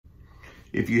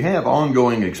If you have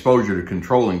ongoing exposure to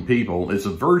controlling people, it's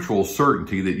a virtual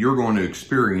certainty that you're going to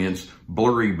experience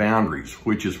blurry boundaries,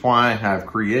 which is why I've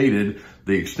created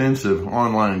the extensive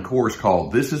online course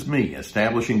called This Is Me,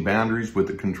 Establishing Boundaries with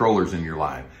the Controllers in Your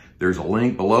Life. There's a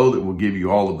link below that will give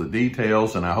you all of the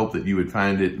details, and I hope that you would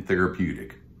find it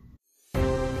therapeutic.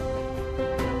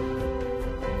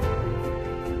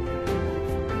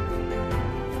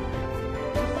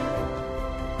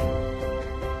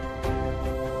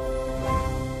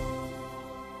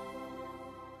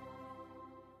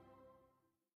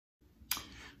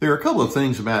 There are a couple of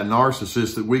things about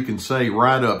narcissists that we can say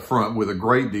right up front with a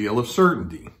great deal of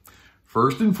certainty.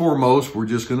 First and foremost, we're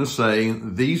just going to say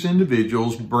these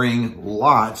individuals bring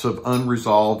lots of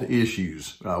unresolved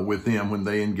issues with them when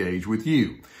they engage with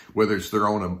you. Whether it's their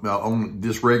own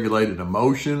dysregulated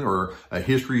emotion or a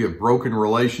history of broken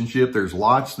relationship, there's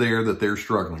lots there that they're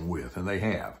struggling with, and they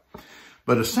have.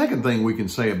 But a second thing we can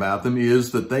say about them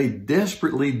is that they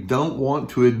desperately don't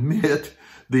want to admit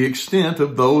the extent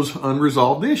of those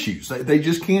unresolved issues. They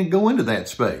just can't go into that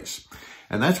space.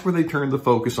 And that's where they turn the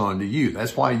focus on to you.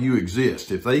 That's why you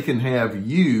exist. If they can have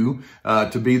you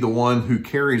to be the one who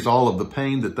carries all of the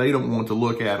pain that they don't want to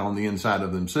look at on the inside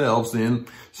of themselves, then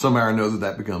somehow or another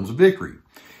that becomes a victory.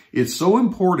 It's so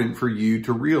important for you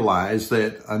to realize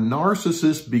that a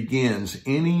narcissist begins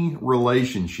any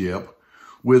relationship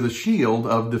with a shield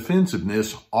of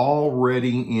defensiveness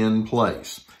already in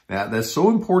place. Now, that's so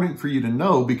important for you to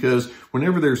know, because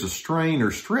whenever there's a strain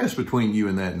or stress between you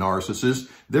and that narcissist,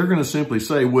 they're going to simply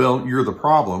say, well, you're the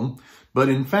problem. But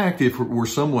in fact, if it were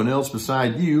someone else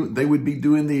beside you, they would be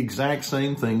doing the exact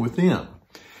same thing with them.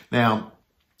 Now,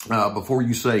 before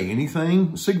you say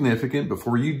anything significant,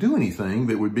 before you do anything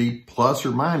that would be plus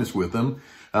or minus with them,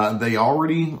 they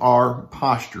already are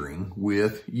posturing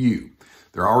with you.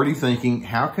 They're already thinking,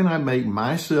 how can I make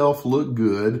myself look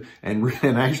good? And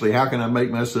actually, how can I make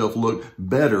myself look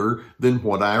better than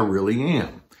what I really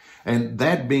am? And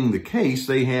that being the case,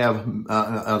 they have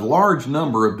a large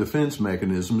number of defense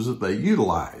mechanisms that they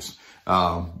utilize.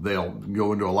 They'll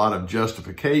go into a lot of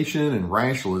justification and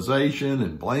rationalization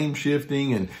and blame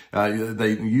shifting, and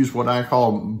they use what I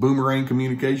call boomerang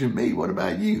communication. Me, what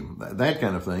about you? That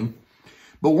kind of thing.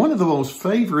 But one of the most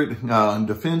favorite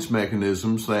defense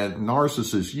mechanisms that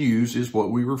narcissists use is what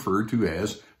we refer to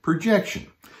as projection.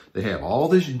 They have all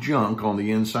this junk on the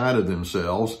inside of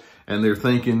themselves, and they're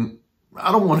thinking,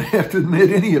 I don't want to have to admit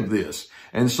any of this.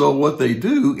 And so what they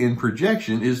do in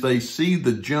projection is they see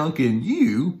the junk in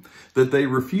you that they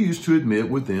refuse to admit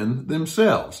within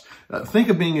themselves. Think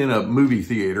of being in a movie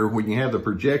theater when you have the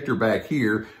projector back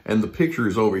here and the picture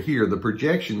is over here. The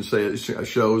projection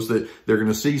shows that they're going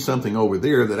to see something over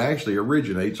there that actually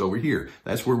originates over here.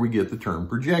 That's where we get the term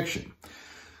projection.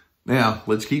 Now,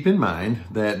 let's keep in mind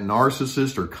that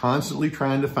narcissists are constantly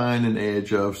trying to find an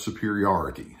edge of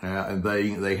superiority.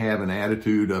 They have an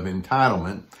attitude of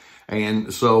entitlement.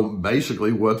 And so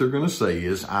basically what they're going to say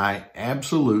is, I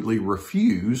absolutely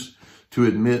refuse to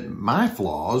admit my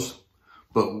flaws,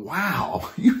 but wow,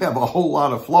 you have a whole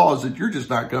lot of flaws that you're just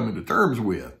not coming to terms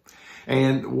with.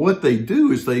 And what they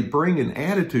do is they bring an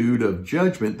attitude of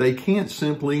judgment they can't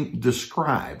simply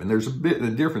describe. And there's a bit of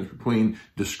a difference between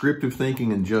descriptive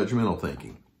thinking and judgmental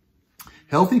thinking.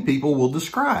 Healthy people will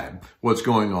describe what's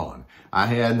going on. I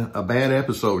had a bad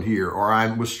episode here, or I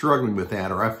was struggling with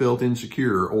that, or I felt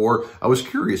insecure, or I was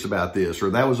curious about this,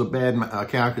 or that was a bad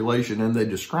calculation, and they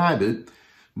describe it.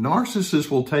 Narcissists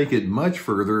will take it much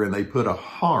further, and they put a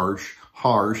harsh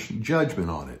judgment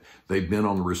on it. They've been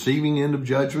on the receiving end of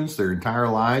judgments their entire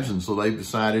lives, and so they've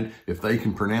decided if they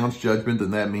can pronounce judgment,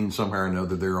 then that means somehow or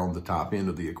another they're on the top end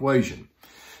of the equation.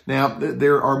 Now,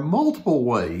 there are multiple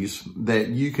ways that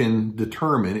you can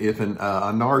determine if a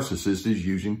narcissist is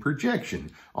using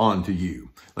projection onto you.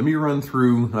 Let me run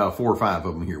through 4 or 5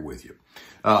 of them here with you.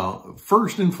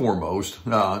 First and foremost,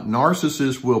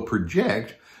 narcissists will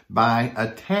project by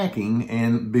attacking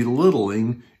and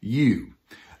belittling you.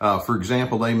 For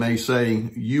example, they may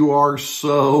say, you are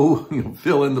so,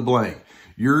 fill in the blank.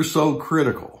 You're so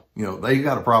critical. They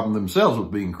got a problem themselves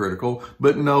with being critical,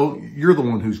 but no, you're the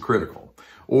one who's critical.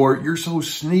 Or you're so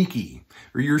sneaky,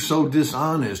 or you're so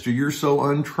dishonest, or you're so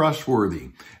untrustworthy.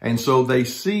 And so they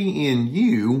see in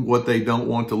you what they don't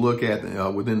want to look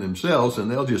at within themselves, and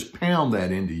they'll just pound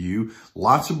that into you.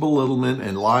 Lots of belittlement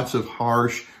and lots of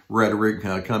harsh rhetoric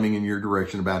coming in your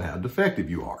direction about how defective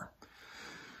you are.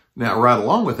 Now, right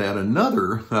along with that,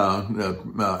 another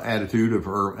attitude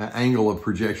or angle of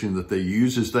projection that they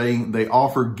use is they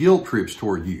offer guilt trips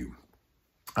toward you.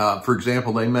 For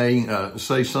example, they may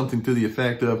say something to the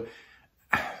effect of,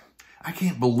 I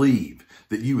can't believe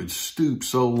that you would stoop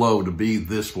so low to be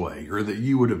this way, or that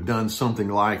you would have done something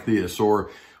like this, or,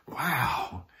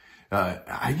 wow,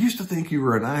 I used to think you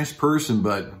were a nice person,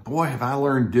 but boy, have I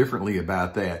learned differently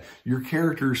about that. Your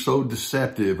character is so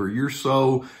deceptive, or you're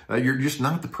just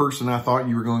not the person I thought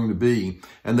you were going to be.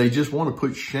 And they just want to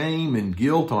put shame and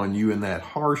guilt on you in that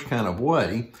harsh kind of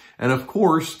way. And of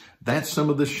course, that's some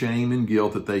of the shame and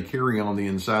guilt that they carry on the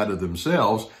inside of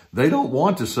themselves. They don't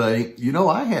want to say, you know,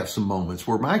 I have some moments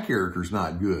where my character's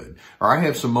not good, or I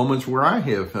have some moments where I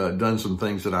have done some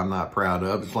things that I'm not proud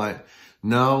of. It's like,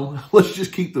 no, let's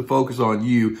just keep the focus on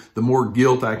you. The more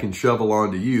guilt I can shovel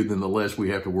onto you, then the less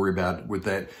we have to worry about with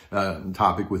that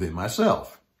topic within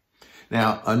myself.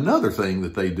 Now, another thing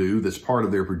that they do that's part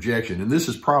of their projection, and this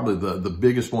is probably the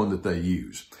biggest one that they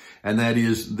use, and that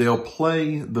is they'll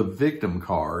play the victim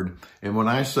card. And when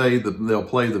I say that they'll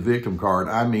play the victim card,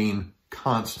 I mean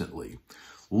constantly.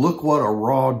 Look what a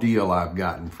raw deal I've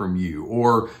gotten from you.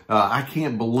 Or I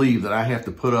can't believe that I have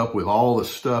to put up with all the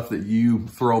stuff that you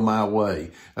throw my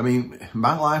way. I mean,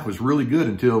 my life was really good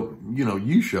until, you know,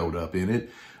 you showed up in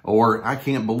it. Or I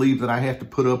can't believe that I have to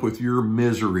put up with your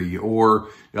misery. Or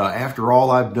after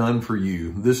all I've done for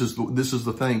you, this is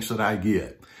the thanks that I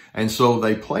get. And so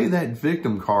they play that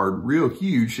victim card real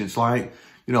huge. It's like,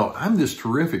 you know, I'm this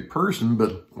terrific person,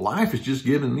 but life is just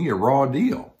giving me a raw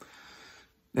deal.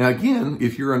 Now, again,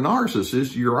 if you're a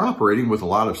narcissist, you're operating with a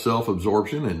lot of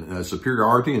self-absorption and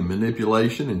superiority and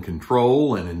manipulation and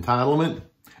control and entitlement.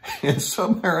 And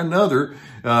somehow or another,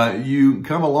 you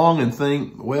come along and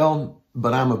think, well,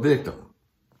 but I'm a victim.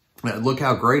 Look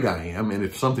how great I am. And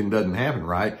if something doesn't happen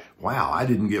right, wow, I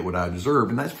didn't get what I deserved.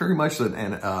 And that's very much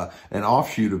an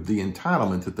offshoot of the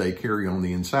entitlement that they carry on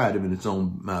the inside of in its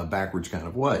own backwards kind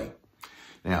of way.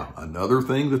 Now, another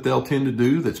thing that they'll tend to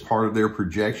do that's part of their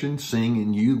projection, seeing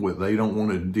in you what they don't want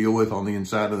to deal with on the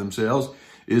inside of themselves,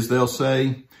 is they'll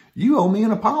say, you owe me an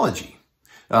apology.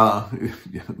 You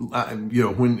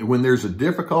know, when there's a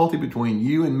difficulty between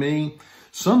you and me,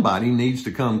 somebody needs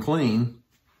to come clean.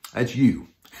 That's you.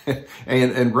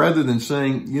 And rather than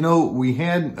saying, you know, we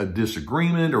had a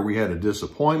disagreement, or we had a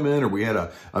disappointment, or we had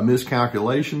a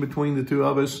miscalculation between the two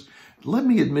of us, let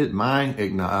me admit my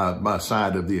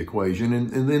side of the equation,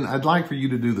 and then I'd like for you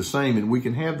to do the same, and we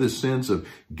can have this sense of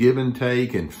give and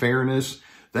take and fairness.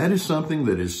 That is something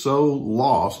that is so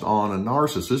lost on a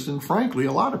narcissist, and frankly,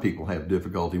 a lot of people have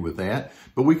difficulty with that,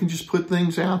 but we can just put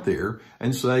things out there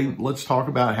and say, let's talk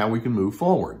about how we can move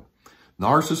forward.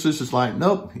 Narcissist is like,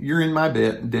 nope, you're in my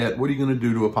debt. What are you going to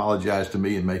do to apologize to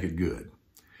me and make it good?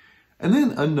 And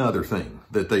then another thing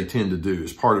that they tend to do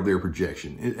as part of their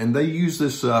projection, and they use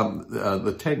this,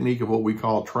 the technique of what we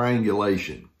call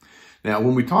triangulation. Now,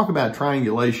 when we talk about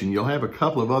triangulation, you'll have a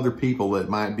couple of other people that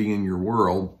might be in your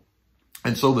world.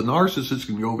 And so the narcissist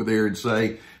can go over there and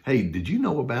say, hey, did you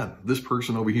know about this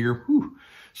person over here? Whew,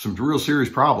 some real serious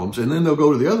problems. And then they'll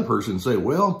go to the other person and say,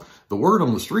 well, the word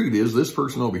on the street is this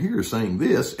person over here is saying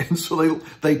this. And so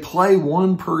they play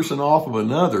one person off of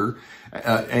another.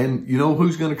 And you know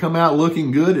who's going to come out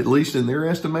looking good, at least in their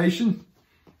estimation?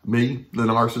 Me, the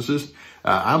narcissist.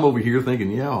 I'm over here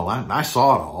thinking, yeah, well, I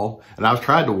saw it all. And I've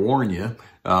tried to warn you,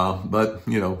 but,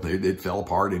 you know, it fell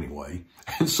apart anyway.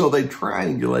 And so they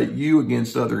triangulate you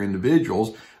against other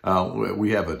individuals.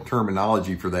 We have a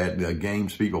terminology for that.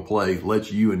 Games people play,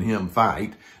 let's you and him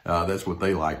fight. That's what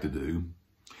they like to do.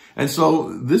 And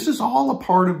so this is all a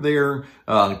part of their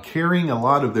carrying a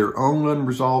lot of their own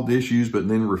unresolved issues, but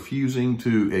then refusing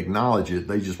to acknowledge it.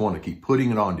 They just want to keep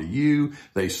putting it onto you.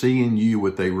 They see in you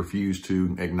what they refuse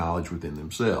to acknowledge within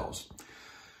themselves.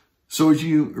 So as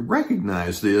you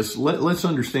recognize this, let's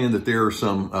understand that there are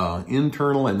some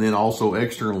internal and then also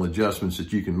external adjustments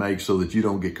that you can make so that you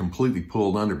don't get completely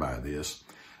pulled under by this.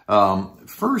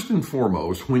 First and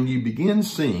foremost, when you begin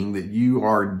seeing that you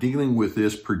are dealing with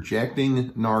this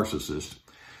projecting narcissist,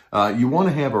 you want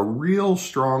to have a real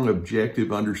strong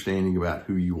objective understanding about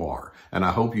who you are. And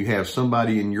I hope you have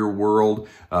somebody in your world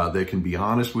that can be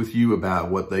honest with you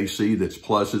about what they see that's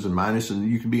pluses and minuses, and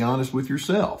you can be honest with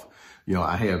yourself. You know,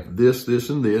 I have this,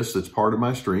 and this that's part of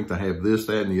my strength. I have this,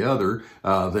 that, and the other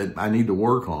that I need to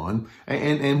work on.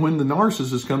 And when the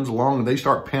narcissist comes along and they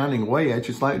start pounding away at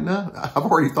you, it's like, no, I've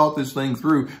already thought this thing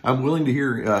through. I'm willing to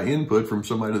hear input from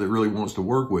somebody that really wants to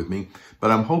work with me. But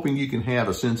I'm hoping you can have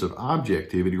a sense of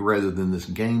objectivity rather than this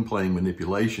game-playing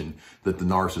manipulation that the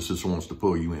narcissist wants to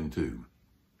pull you into.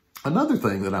 Another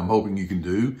thing that I'm hoping you can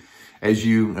do as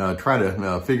you try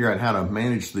to figure out how to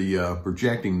manage the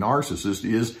projecting narcissist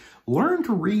is learn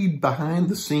to read behind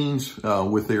the scenes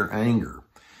with their anger.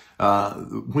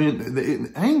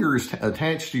 When anger is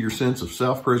attached to your sense of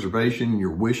self-preservation, you're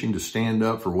wishing to stand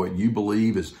up for what you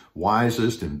believe is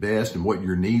wisest and best and what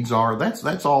your needs are,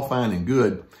 that's all fine and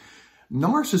good.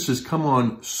 Narcissists come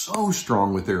on so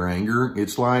strong with their anger.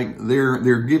 It's like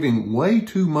they're giving way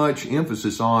too much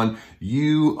emphasis on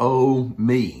you owe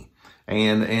me.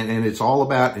 And it's all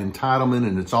about entitlement,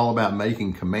 and it's all about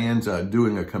making commands,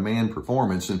 doing a command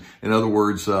performance. And in other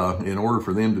words, in order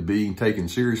for them to be taken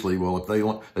seriously, well, if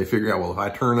they figure out, well, if I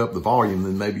turn up the volume,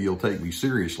 then maybe you'll take me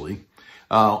seriously.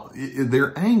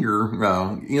 Their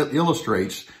anger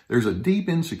illustrates there's a deep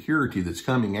insecurity that's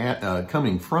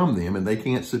coming from them, and they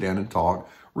can't sit down and talk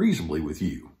reasonably with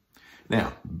you.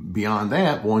 Now, beyond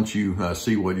that, once you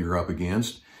see what you're up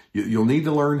against, you'll need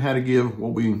to learn how to give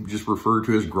what we just refer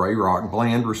to as gray rock,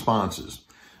 bland responses.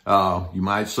 You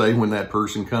might say when that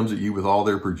person comes at you with all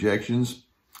their projections,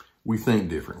 we think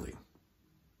differently.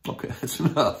 Okay, that's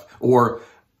enough. Or,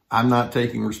 I'm not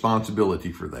taking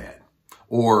responsibility for that.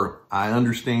 Or, I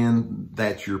understand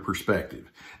that's your perspective.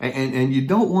 And you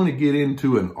don't want to get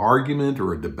into an argument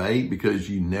or a debate, because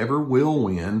you never will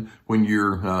win when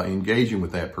you're engaging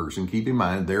with that person. Keep in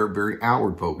mind, they're very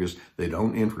outward focused. They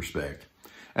don't introspect.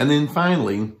 And then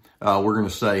finally, we're going to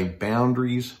say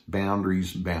boundaries,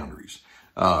 boundaries, boundaries.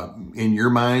 In your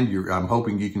mind, I'm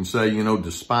hoping you can say,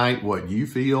 despite what you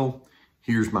feel,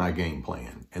 here's my game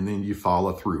plan. And then you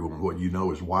follow through on what you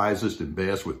know is wisest and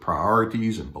best with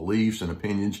priorities and beliefs and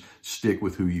opinions. Stick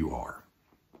with who you are.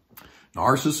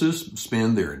 Narcissists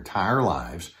spend their entire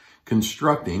lives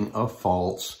constructing a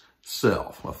false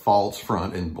self, a false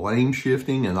front, and blame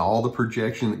shifting and all the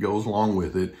projection that goes along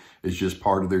with it is just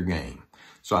part of their game.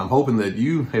 So I'm hoping that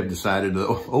you have decided that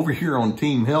over here on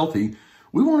Team Healthy,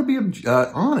 we want to be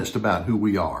honest about who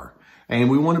we are. And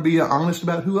we want to be honest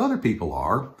about who other people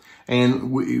are.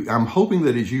 And I'm hoping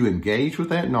that as you engage with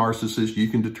that narcissist, you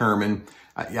can determine,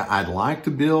 I'd like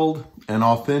to build an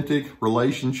authentic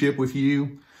relationship with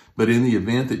you, but in the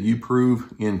event that you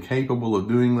prove incapable of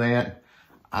doing that,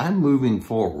 I'm moving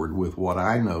forward with what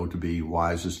I know to be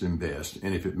wisest and best.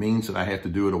 And if it means that I have to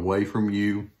do it away from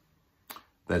you,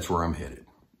 that's where I'm headed.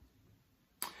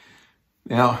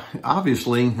 Now,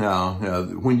 obviously,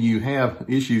 when you have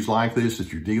issues like this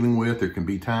that you're dealing with, there can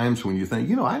be times when you think,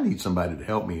 I need somebody to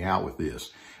help me out with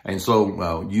this. And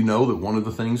so, you know that one of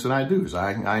the things that I do is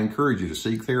I encourage you to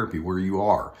seek therapy where you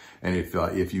are. And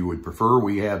if you would prefer,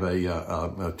 we have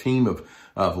a team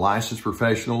of licensed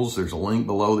professionals. There's a link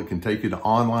below that can take you to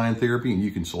online therapy, and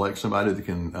you can select somebody that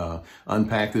can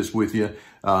unpack this with you.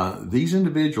 These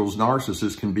individuals,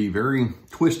 narcissists, can be very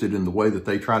twisted in the way that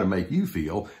they try to make you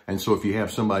feel. And so if you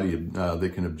have somebody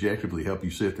that can objectively help you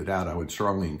sift it out, I would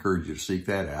strongly encourage you to seek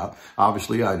that out.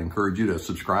 Obviously, I'd encourage you to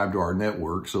subscribe to our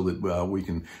network so that we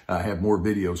can have more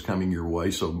videos coming your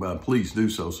way. So please do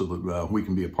so that we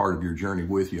can be a part of your journey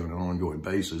with you on an ongoing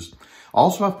basis.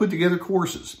 Also, I've put together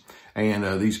courses.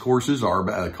 And these courses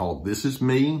are called This Is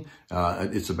Me.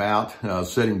 It's about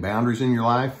setting boundaries in your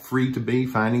life, free to be,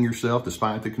 finding yourself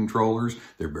despite the controllers.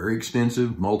 They're very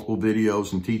extensive, multiple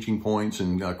videos and teaching points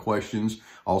and questions.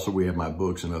 Also, we have my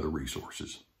books and other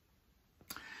resources.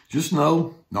 Just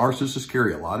know narcissists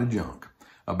carry a lot of junk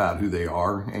about who they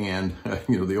are, and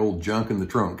the old junk in the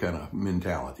trunk kind of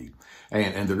mentality.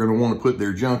 And they're going to want to put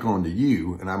their junk onto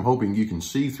you, and I'm hoping you can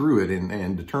see through it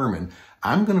and determine,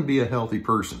 I'm going to be a healthy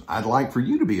person. I'd like for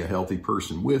you to be a healthy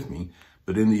person with me,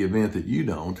 but in the event that you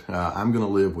don't, I'm going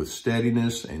to live with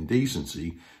steadiness and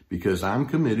decency because I'm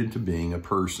committed to being a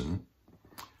person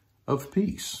of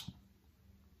peace.